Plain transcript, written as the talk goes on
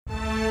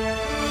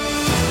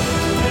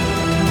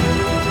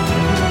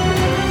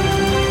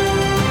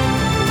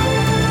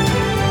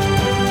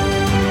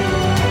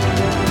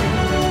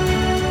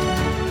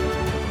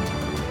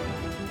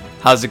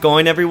How's it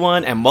going,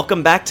 everyone? And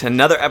welcome back to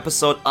another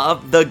episode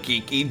of The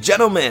Geeky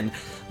Gentleman,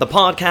 the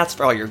podcast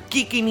for all your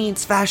geeky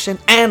needs, fashion,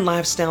 and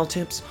lifestyle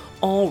tips,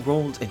 all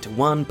rolled into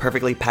one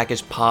perfectly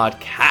packaged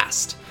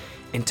podcast.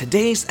 In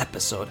today's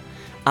episode,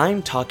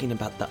 I'm talking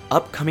about the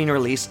upcoming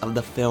release of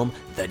the film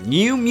The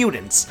New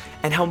Mutants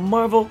and how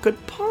Marvel could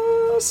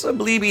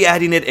possibly be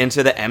adding it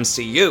into the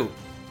MCU.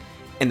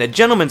 In the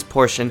gentleman's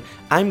portion,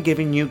 I'm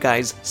giving you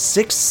guys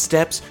 6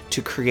 steps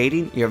to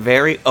creating your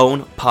very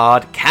own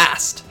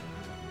podcast.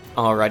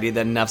 Alrighty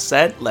then, enough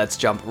said, let's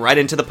jump right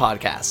into the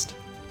podcast.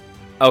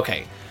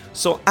 Okay,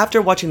 so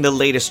after watching the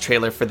latest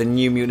trailer for The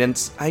New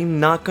Mutants, I'm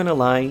not gonna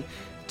lie,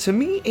 to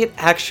me it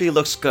actually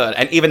looks good,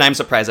 and even I'm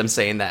surprised I'm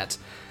saying that.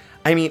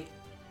 I mean,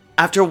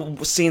 after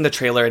seeing the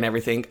trailer and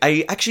everything,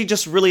 I actually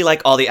just really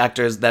like all the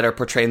actors that are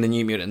portraying the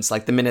New Mutants.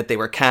 Like, the minute they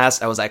were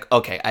cast, I was like,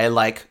 okay, I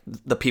like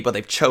the people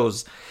they've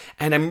chose.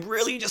 And I'm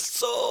really just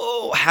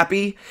so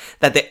happy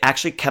that they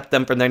actually kept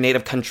them from their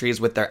native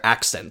countries with their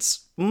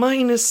accents.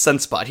 Minus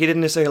Sunspot. He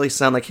didn't necessarily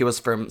sound like he was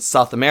from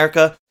South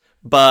America,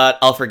 but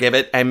I'll forgive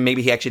it. And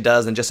maybe he actually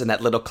does, and just in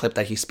that little clip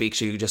that he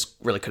speaks, you just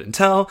really couldn't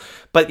tell.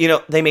 But, you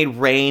know, they made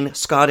Rain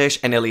Scottish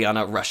and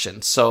Ileana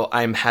Russian, so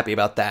I'm happy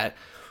about that.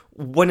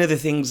 One of the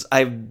things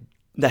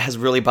that has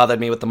really bothered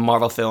me with the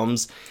Marvel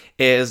films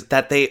is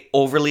that they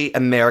overly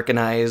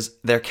Americanize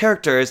their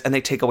characters and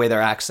they take away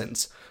their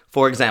accents.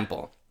 For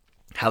example,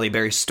 Halle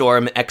Berry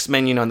Storm,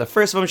 X-Men, in the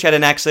first film she had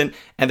an accent,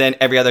 and then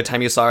every other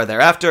time you saw her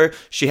thereafter,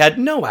 she had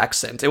no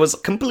accent. It was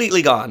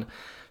completely gone.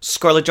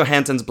 Scarlett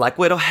Johansson's Black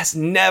Widow has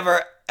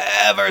never,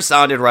 ever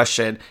sounded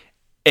Russian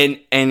in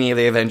any of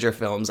the Avenger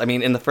films. I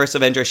mean, in the first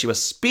Avenger, she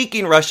was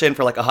speaking Russian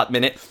for like a hot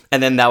minute,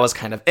 and then that was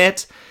kind of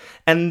it.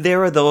 And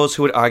there are those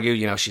who would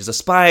argue, she's a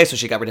spy, so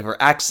she got rid of her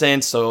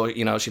accent, so,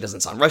 she doesn't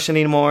sound Russian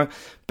anymore.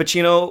 But,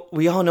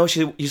 we all know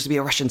she used to be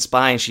a Russian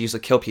spy and she used to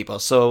kill people,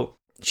 so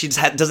she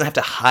just doesn't have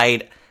to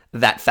hide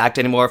that fact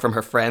anymore from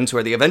her friends who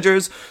are the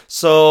Avengers.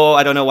 So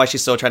I don't know why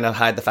she's still trying to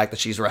hide the fact that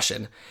she's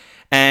Russian.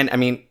 And, I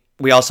mean,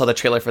 we all saw the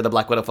trailer for the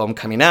Black Widow film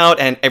coming out,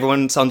 and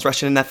everyone sounds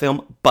Russian in that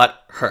film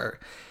but her.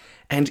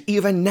 And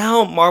even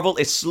now, Marvel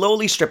is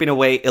slowly stripping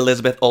away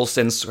Elizabeth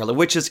Olsen's Scarlet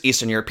Witch's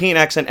Eastern European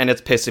accent, and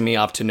it's pissing me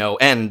off to no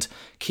end.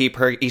 Keep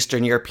her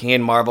Eastern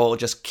European, Marvel.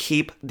 Just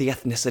keep the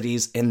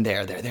ethnicities in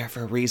there. They're there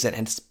for a reason,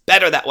 and it's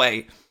better that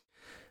way.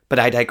 But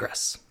I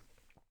digress.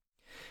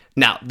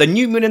 Now, The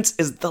New Mutants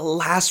is the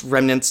last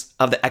remnants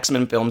of the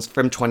X-Men films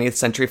from 20th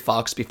Century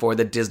Fox before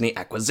the Disney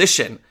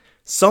acquisition.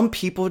 Some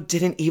people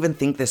didn't even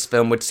think this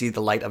film would see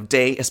the light of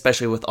day,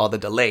 especially with all the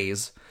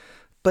delays.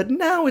 But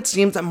now it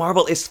seems that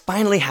Marvel is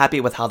finally happy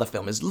with how the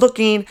film is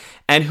looking,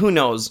 and who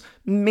knows,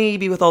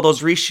 maybe with all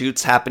those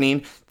reshoots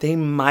happening, they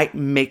might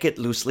make it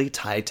loosely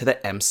tied to the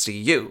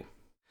MCU.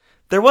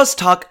 There was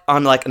talk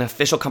on an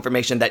official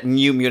confirmation that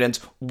New Mutants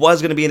was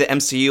going to be in the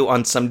MCU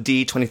on some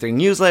D23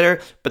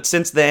 newsletter, but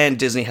since then,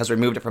 Disney has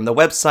removed it from the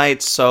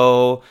website,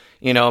 so,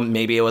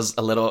 maybe it was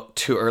a little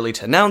too early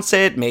to announce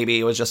it, maybe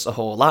it was just a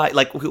whole lie,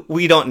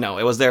 we don't know.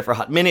 It was there for a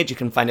hot minute, you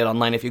can find it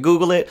online if you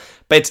Google it,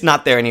 but it's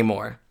not there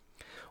anymore.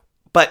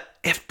 But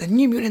if The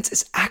New Mutants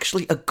is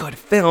actually a good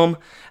film,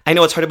 I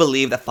know it's hard to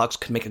believe that Fox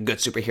could make a good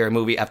superhero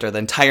movie after the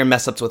entire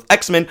mess-ups with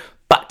X-Men,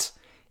 but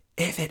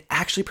if it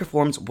actually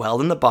performs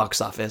well in the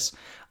box office,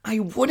 I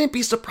wouldn't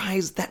be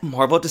surprised that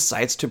Marvel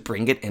decides to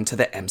bring it into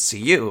the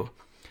MCU.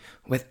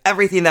 With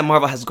everything that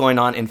Marvel has going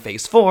on in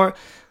Phase 4,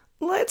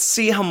 let's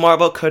see how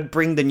Marvel could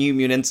bring The New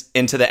Mutants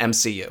into the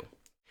MCU.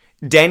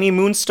 Danny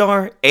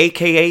Moonstar,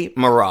 aka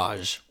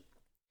Mirage.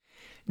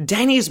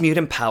 Danny's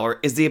mutant power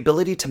is the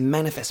ability to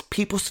manifest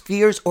people's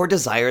fears or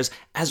desires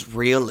as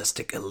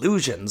realistic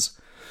illusions.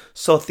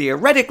 So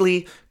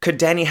theoretically, could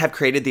Danny have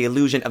created the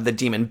illusion of the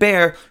demon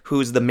bear,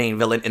 who's the main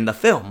villain in the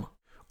film?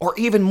 Or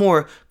even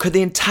more, could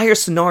the entire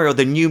scenario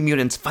the New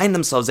Mutants find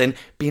themselves in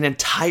be an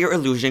entire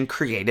illusion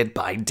created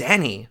by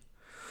Danny?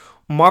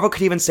 Marvel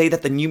could even say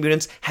that the New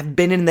Mutants have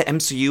been in the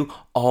MCU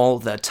all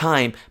the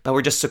time, but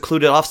were just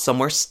secluded off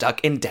somewhere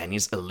stuck in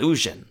Danny's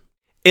illusion.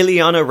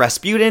 Ileana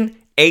Rasputin,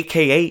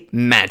 aka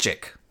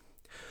Magic.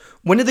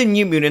 One of the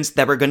New Mutants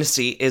that we're going to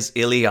see is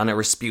Ileana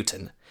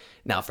Rasputin.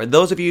 Now, for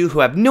those of you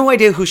who have no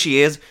idea who she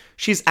is,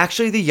 she's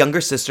actually the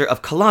younger sister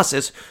of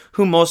Colossus,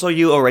 who most of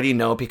you already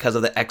know because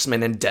of the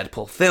X-Men and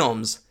Deadpool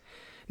films.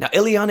 Now,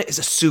 Ileana is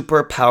a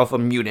super powerful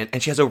mutant,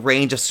 and she has a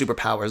range of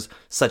superpowers,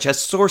 such as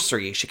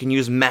sorcery. She can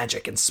use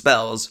magic and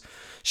spells.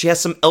 She has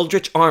some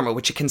eldritch armor,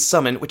 which she can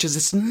summon, which is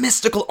this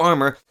mystical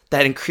armor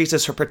that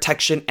increases her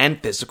protection and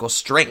physical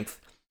strength.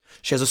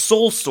 She has a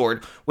soul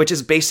sword, which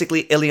is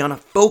basically Ileana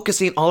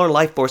focusing all her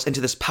life force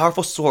into this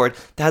powerful sword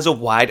that has a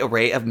wide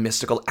array of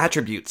mystical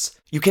attributes.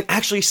 You can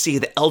actually see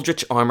the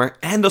eldritch armor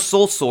and the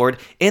soul sword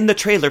in the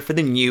trailer for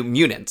The New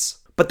Mutants.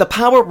 But the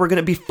power we're going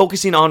to be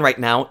focusing on right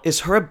now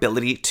is her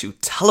ability to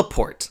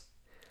teleport.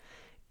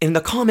 In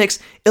the comics,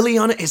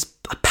 Ileana is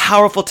a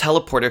powerful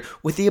teleporter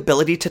with the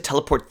ability to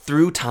teleport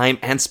through time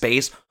and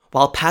space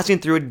while passing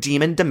through a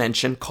demon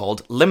dimension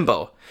called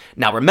Limbo.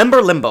 Now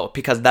remember Limbo,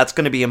 because that's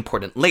going to be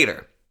important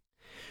later.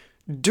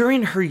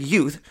 During her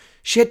youth,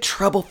 She had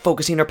trouble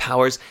focusing her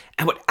powers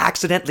and would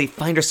accidentally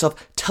find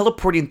herself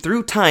teleporting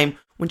through time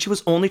when she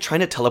was only trying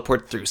to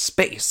teleport through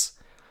space.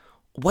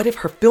 What if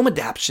her film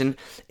adaptation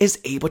is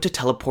able to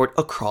teleport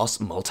across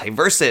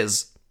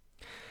multiverses?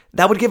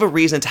 That would give a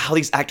reason to how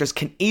these actors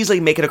can easily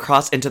make it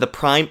across into the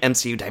prime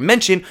MCU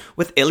dimension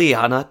with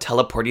Ileana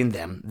teleporting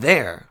them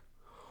there.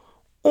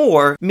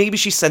 Or maybe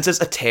she senses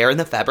a tear in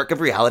the fabric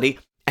of reality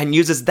and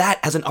uses that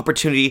as an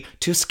opportunity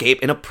to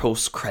escape in a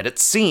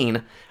post-credits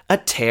scene. A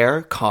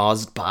tear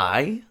caused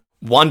by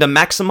Wanda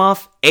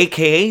Maximoff,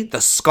 aka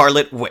the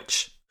Scarlet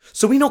Witch.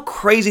 So we know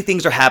crazy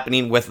things are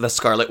happening with the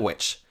Scarlet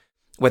Witch,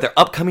 with her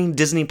upcoming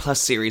Disney Plus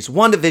series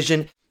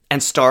WandaVision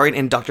and starring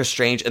in Doctor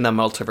Strange in the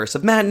Multiverse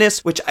of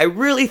Madness, which I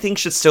really think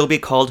should still be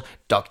called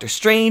Doctor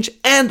Strange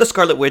and the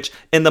Scarlet Witch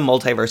in the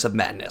Multiverse of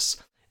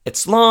Madness.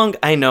 It's long,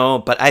 I know,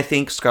 but I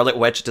think Scarlet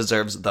Witch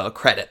deserves the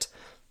credit.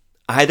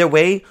 Either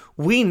way,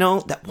 we know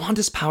that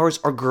Wanda's powers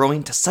are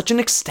growing to such an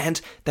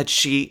extent that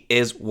she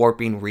is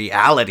warping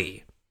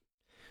reality.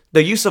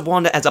 The use of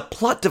Wanda as a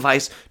plot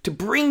device to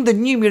bring the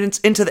New Mutants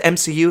into the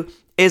MCU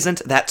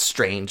isn't that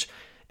strange,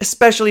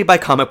 especially by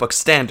comic book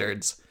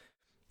standards.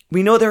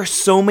 We know there are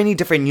so many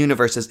different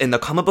universes in the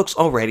comic books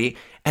already,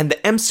 and the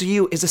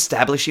MCU is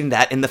establishing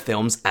that in the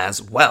films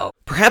as well.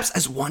 Perhaps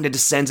as Wanda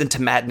descends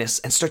into madness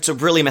and starts to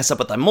really mess up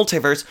with the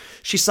multiverse,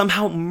 she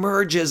somehow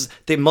merges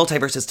the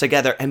multiverses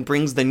together and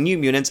brings the New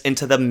Mutants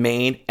into the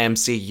main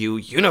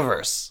MCU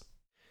universe.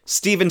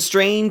 Stephen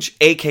Strange,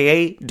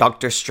 aka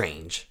Doctor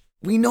Strange.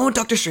 We know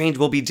Doctor Strange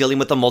will be dealing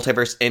with the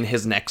multiverse in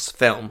his next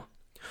film.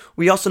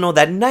 We also know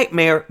that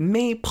Nightmare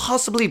may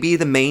possibly be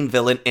the main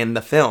villain in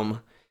the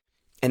film.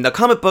 In the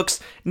comic books,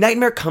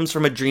 Nightmare comes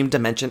from a dream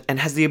dimension and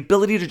has the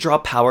ability to draw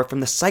power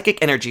from the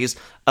psychic energies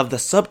of the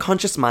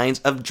subconscious minds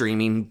of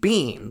dreaming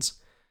beings.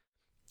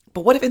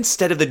 But what if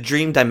instead of the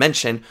dream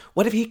dimension,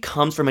 what if he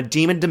comes from a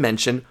demon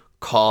dimension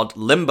called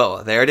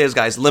Limbo? There it is,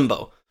 guys,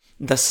 Limbo.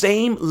 The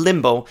same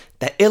Limbo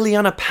that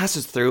Ileana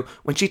passes through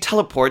when she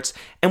teleports,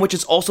 and which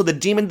is also the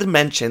demon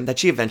dimension that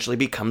she eventually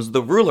becomes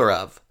the ruler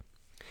of.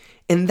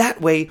 In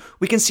that way,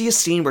 we can see a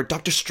scene where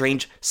Doctor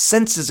Strange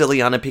senses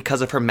Ileana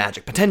because of her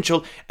magic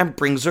potential and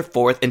brings her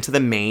forth into the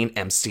main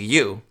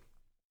MCU.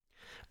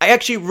 I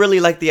actually really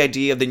like the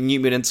idea of the New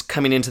Mutants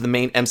coming into the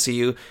main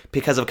MCU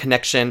because of a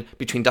connection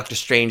between Doctor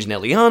Strange and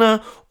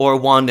Ileana, or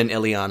Wanda and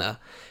Ileana,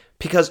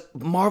 because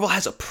Marvel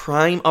has a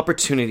prime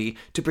opportunity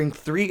to bring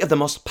 3 of the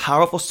most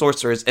powerful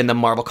sorcerers in the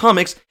Marvel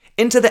Comics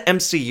into the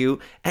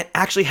MCU and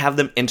actually have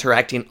them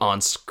interacting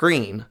on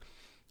screen.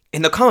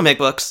 In the comic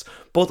books,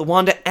 both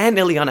Wanda and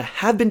Ileana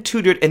have been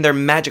tutored in their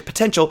magic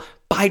potential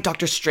by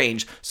Doctor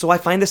Strange, so I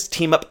find this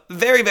team up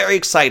very, very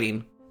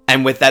exciting.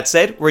 And with that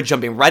said, we're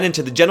jumping right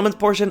into the gentleman's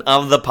portion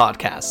of the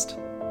podcast.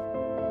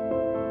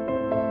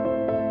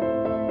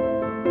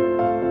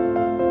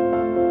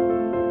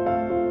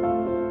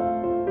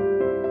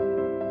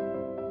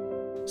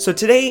 So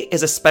today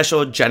is a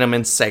special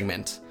gentleman's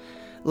segment.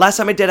 Last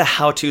time I did a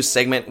how-to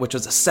segment, which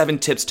was 7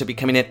 tips to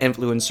becoming an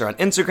influencer on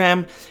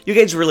Instagram. You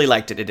guys really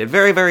liked it. It did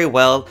very, very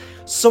well.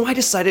 So I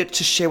decided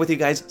to share with you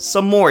guys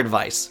some more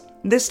advice.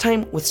 This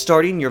time with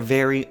starting your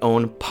very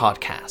own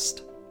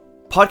podcast.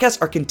 Podcasts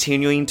are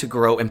continuing to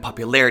grow in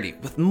popularity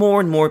with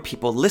more and more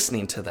people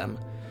listening to them.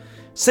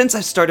 Since I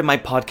started my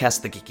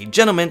podcast, The Geeky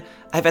Gentleman,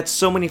 I've had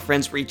so many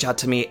friends reach out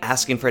to me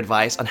asking for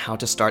advice on how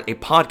to start a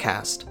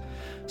podcast.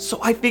 So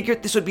I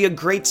figured this would be a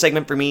great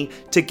segment for me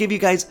to give you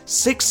guys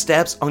 6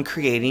 steps on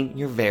creating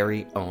your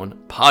very own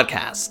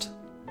podcast.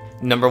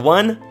 Number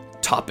 1,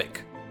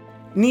 topic.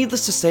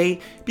 Needless to say,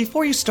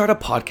 before you start a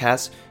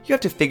podcast, you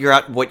have to figure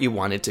out what you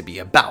want it to be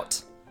about.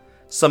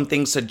 Some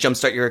things to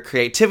jumpstart your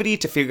creativity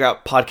to figure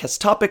out podcast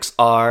topics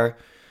are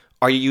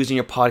you using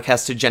your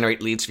podcast to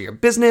generate leads for your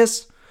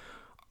business?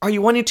 Are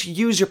you wanting to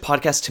use your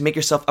podcast to make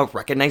yourself a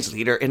recognized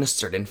leader in a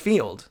certain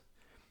field?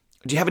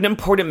 Do you have an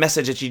important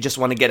message that you just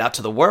want to get out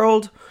to the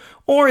world?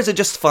 Or is it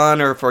just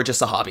fun or for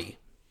just a hobby?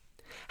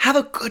 Have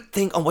a good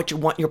think on what you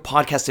want your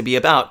podcast to be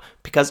about,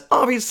 because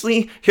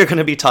obviously you're going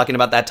to be talking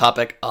about that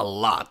topic a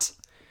lot.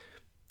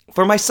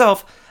 For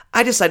myself,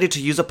 I decided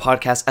to use a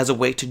podcast as a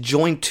way to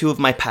join 2 of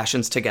my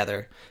passions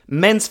together,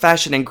 men's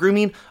fashion and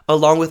grooming,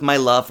 along with my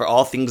love for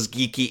all things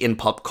geeky in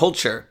pop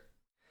culture.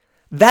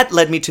 That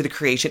led me to the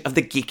creation of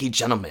The Geeky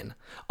Gentleman,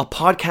 a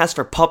podcast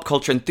for pop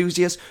culture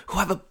enthusiasts who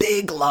have a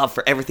big love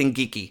for everything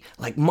geeky,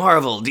 like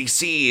Marvel,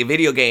 DC,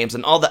 video games,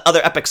 and all the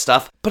other epic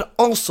stuff, but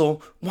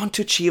also want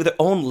to achieve their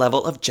own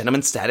level of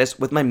gentleman status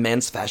with my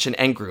men's fashion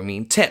and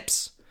grooming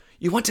tips.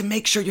 You want to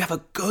make sure you have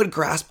a good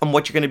grasp on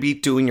what you're going to be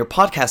doing your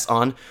podcast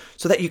on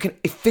so that you can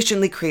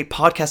efficiently create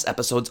podcast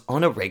episodes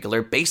on a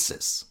regular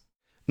basis.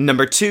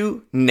 Number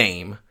 2,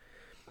 name.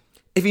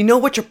 If you know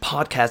what your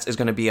podcast is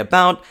going to be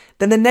about,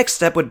 then the next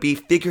step would be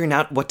figuring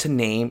out what to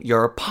name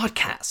your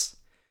podcast.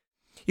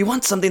 You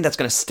want something that's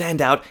going to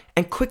stand out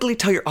and quickly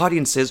tell your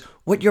audiences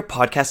what your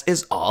podcast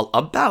is all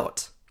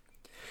about.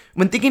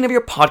 When thinking of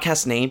your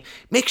podcast name,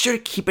 make sure to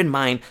keep in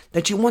mind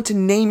that you want to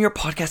name your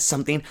podcast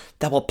something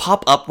that will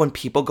pop up when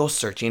people go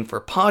searching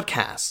for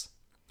podcasts.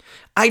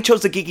 I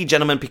chose The Geeky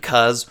Gentleman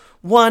because,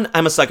 1,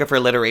 I'm a sucker for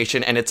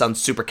alliteration and it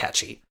sounds super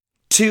catchy.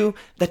 2,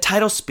 the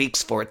title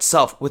speaks for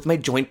itself with my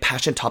joint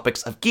passion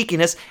topics of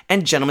geekiness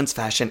and gentleman's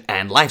fashion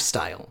and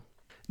lifestyle.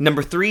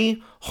 Number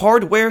 3,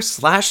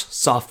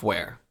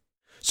 hardware/software.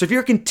 So if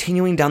you're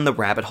continuing down the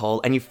rabbit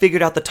hole and you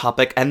figured out the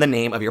topic and the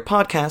name of your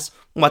podcast,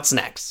 what's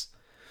next?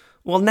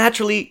 Well,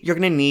 naturally, you're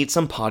going to need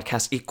some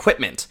podcast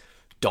equipment.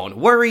 Don't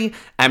worry,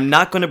 I'm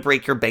not going to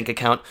break your bank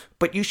account,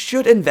 but you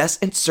should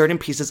invest in certain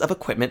pieces of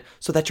equipment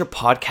so that your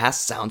podcast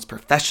sounds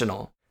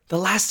professional. The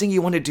last thing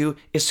you want to do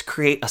is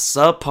create a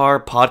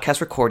subpar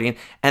podcast recording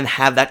and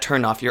have that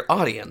turn off your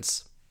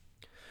audience.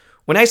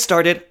 When I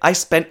started, I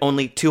spent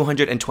only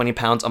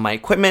 £220 on my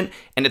equipment,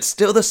 and it's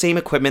still the same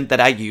equipment that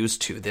I use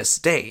to this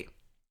day.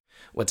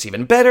 What's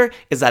even better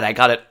is that I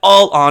got it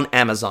all on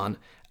Amazon.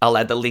 I'll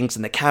add the links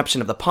in the caption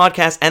of the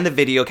podcast and the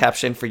video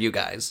caption for you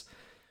guys.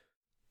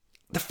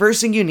 The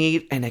first thing you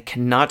need, and I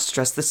cannot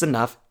stress this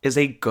enough, is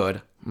a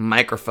good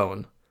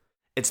microphone.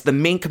 It's the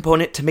main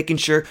component to making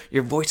sure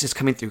your voice is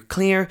coming through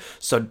clear,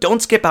 so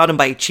don't skip out and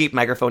buy a cheap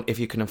microphone if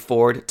you can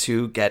afford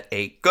to get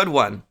a good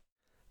one.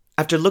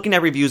 After looking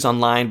at reviews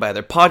online by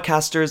other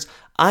podcasters,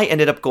 I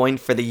ended up going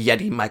for the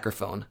Yeti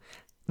microphone.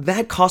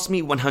 That cost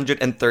me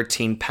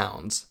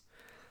 £113.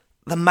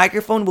 The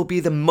microphone will be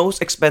the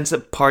most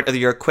expensive part of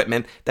your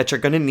equipment that you're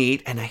going to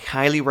need, and I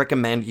highly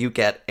recommend you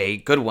get a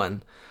good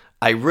one.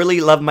 I really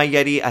love my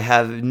Yeti. I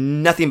have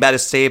nothing bad to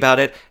say about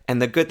it,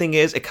 and the good thing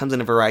is it comes in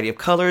a variety of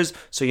colors,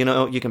 so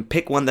you can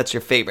pick one that's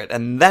your favorite,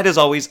 and that is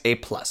always a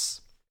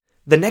plus.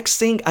 The next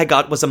thing I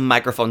got was a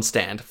microphone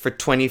stand for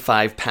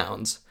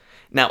 £25.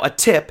 Now, a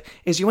tip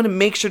is you want to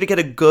make sure to get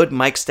a good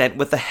mic stand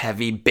with a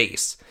heavy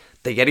base.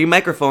 The Yeti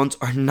microphones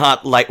are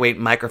not lightweight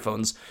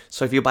microphones,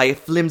 so if you buy a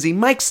flimsy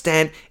mic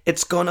stand,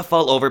 it's going to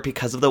fall over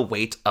because of the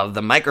weight of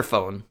the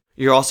microphone.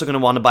 You're also going to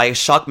want to buy a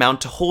shock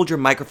mount to hold your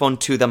microphone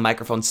to the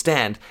microphone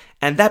stand,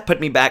 and that put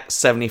me back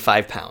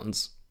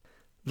 £75.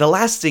 The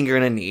last thing you're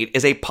going to need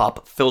is a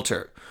pop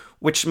filter,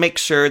 which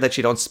makes sure that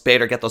you don't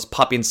spit or get those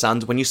popping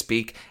sounds when you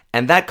speak,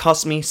 and that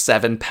cost me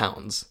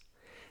 £7.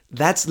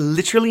 That's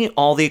literally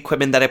all the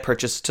equipment that I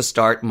purchased to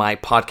start my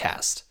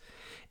podcast.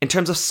 In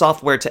terms of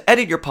software to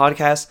edit your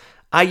podcast,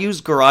 I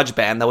use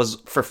GarageBand that was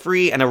for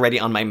free and already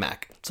on my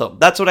Mac. So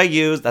that's what I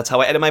use, that's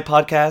how I edit my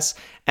podcast,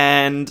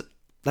 and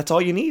that's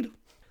all you need.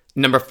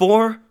 Number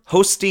 4,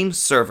 hosting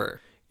server.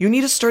 You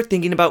need to start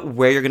thinking about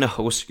where you're going to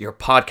host your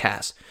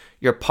podcast.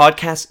 Your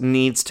podcast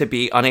needs to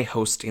be on a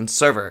hosting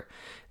server.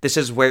 This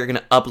is where you're going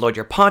to upload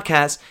your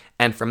podcast,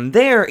 and from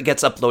there it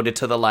gets uploaded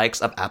to the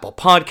likes of Apple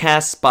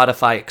Podcasts,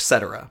 Spotify,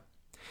 etc.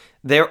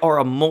 There are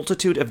a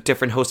multitude of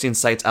different hosting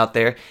sites out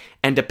there,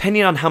 and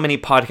depending on how many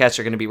podcasts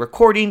you're going to be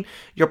recording,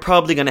 you're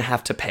probably going to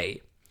have to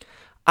pay.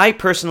 I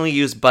personally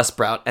use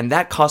Buzzsprout, and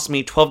that costs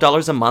me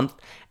 $12 a month,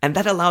 and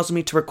that allows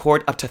me to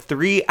record up to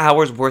 3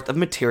 hours worth of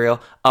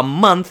material a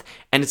month,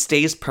 and it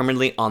stays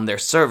permanently on their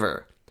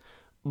server.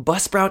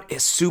 Buzzsprout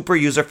is super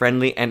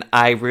user-friendly, and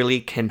I really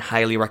can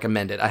highly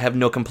recommend it. I have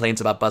no complaints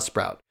about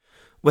Buzzsprout.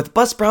 With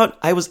Buzzsprout,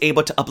 I was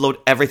able to upload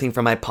everything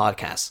from my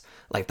podcast,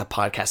 like the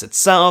podcast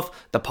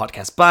itself, the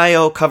podcast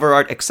bio, cover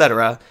art,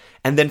 etc.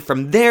 And then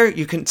from there,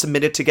 you can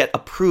submit it to get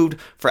approved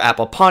for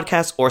Apple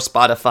Podcasts or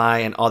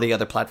Spotify and all the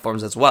other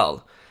platforms as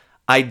well.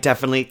 I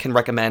definitely can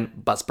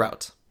recommend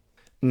Buzzsprout.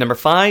 Number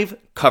 5,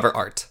 cover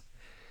art.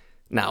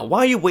 Now,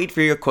 while you wait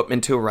for your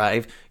equipment to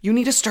arrive, you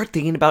need to start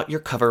thinking about your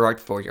cover art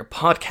for your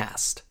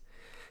podcast.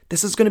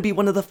 This is going to be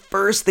one of the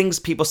first things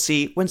people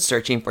see when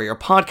searching for your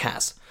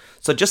podcast.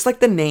 So just like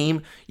the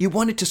name, you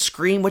want it to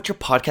scream what your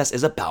podcast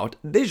is about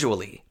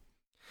visually.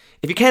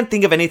 If you can't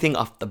think of anything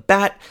off the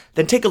bat,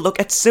 then take a look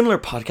at similar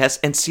podcasts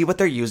and see what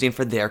they're using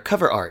for their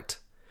cover art.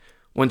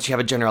 Once you have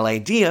a general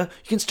idea,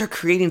 you can start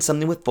creating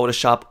something with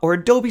Photoshop or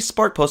Adobe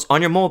SparkPost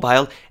on your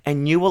mobile,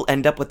 and you will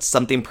end up with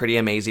something pretty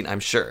amazing, I'm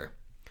sure.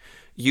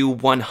 You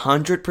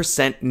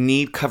 100%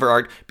 need cover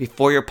art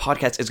before your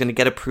podcast is going to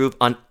get approved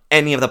on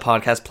any of the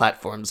podcast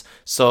platforms,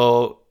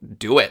 so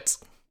do it.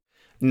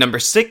 Number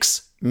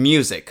 6,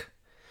 music.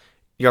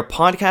 Your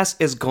podcast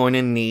is going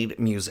to need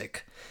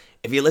music.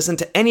 If you listen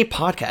to any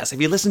podcast,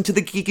 if you listen to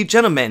The Geeky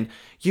Gentleman,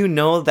 you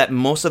know that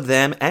most of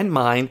them and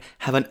mine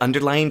have an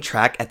underlying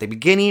track at the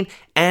beginning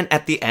and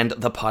at the end of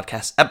the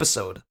podcast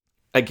episode.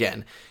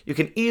 Again, you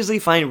can easily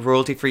find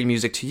royalty-free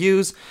music to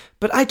use,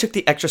 but I took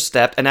the extra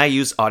step and I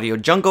used Audio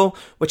Jungle,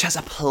 which has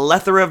a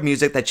plethora of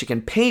music that you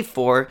can pay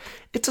for.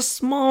 It's a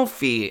small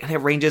fee, and it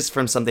ranges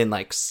from something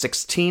like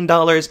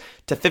 $16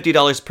 to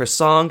 $50 per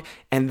song,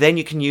 and then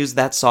you can use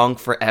that song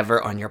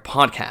forever on your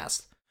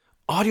podcast.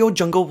 Audio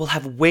Jungle will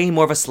have way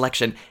more of a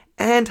selection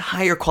and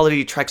higher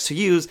quality tracks to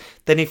use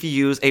than if you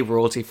use a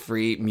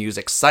royalty-free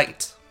music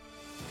site.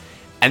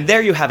 And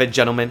there you have it,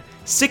 gentlemen.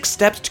 6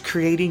 steps to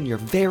creating your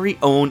very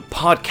own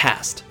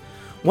podcast.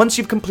 Once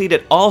you've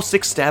completed all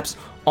 6 steps,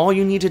 all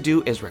you need to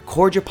do is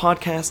record your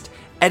podcast,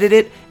 edit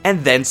it,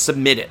 and then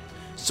submit it.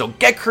 So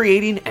get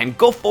creating and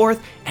go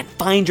forth and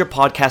find your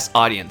podcast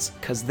audience,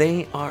 because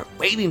they are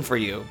waiting for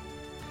you.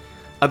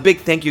 A big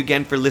thank you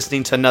again for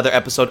listening to another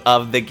episode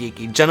of The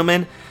Geeky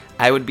Gentleman.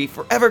 I would be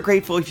forever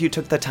grateful if you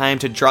took the time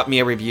to drop me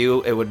a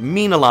review. It would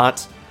mean a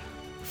lot.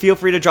 Feel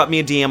free to drop me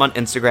a DM on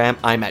Instagram.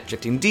 I'm at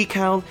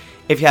DriftingDecal.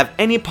 If you have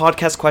any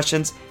podcast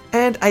questions,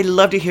 and I'd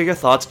love to hear your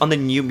thoughts on the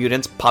new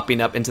mutants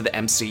popping up into the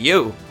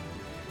MCU.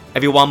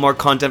 If you want more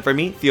content from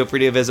me, feel free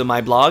to visit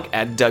my blog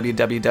at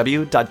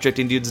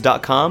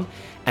www.driftingdudes.com.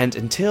 And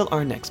until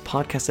our next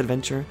podcast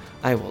adventure,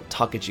 I will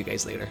talk at you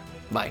guys later.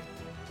 Bye.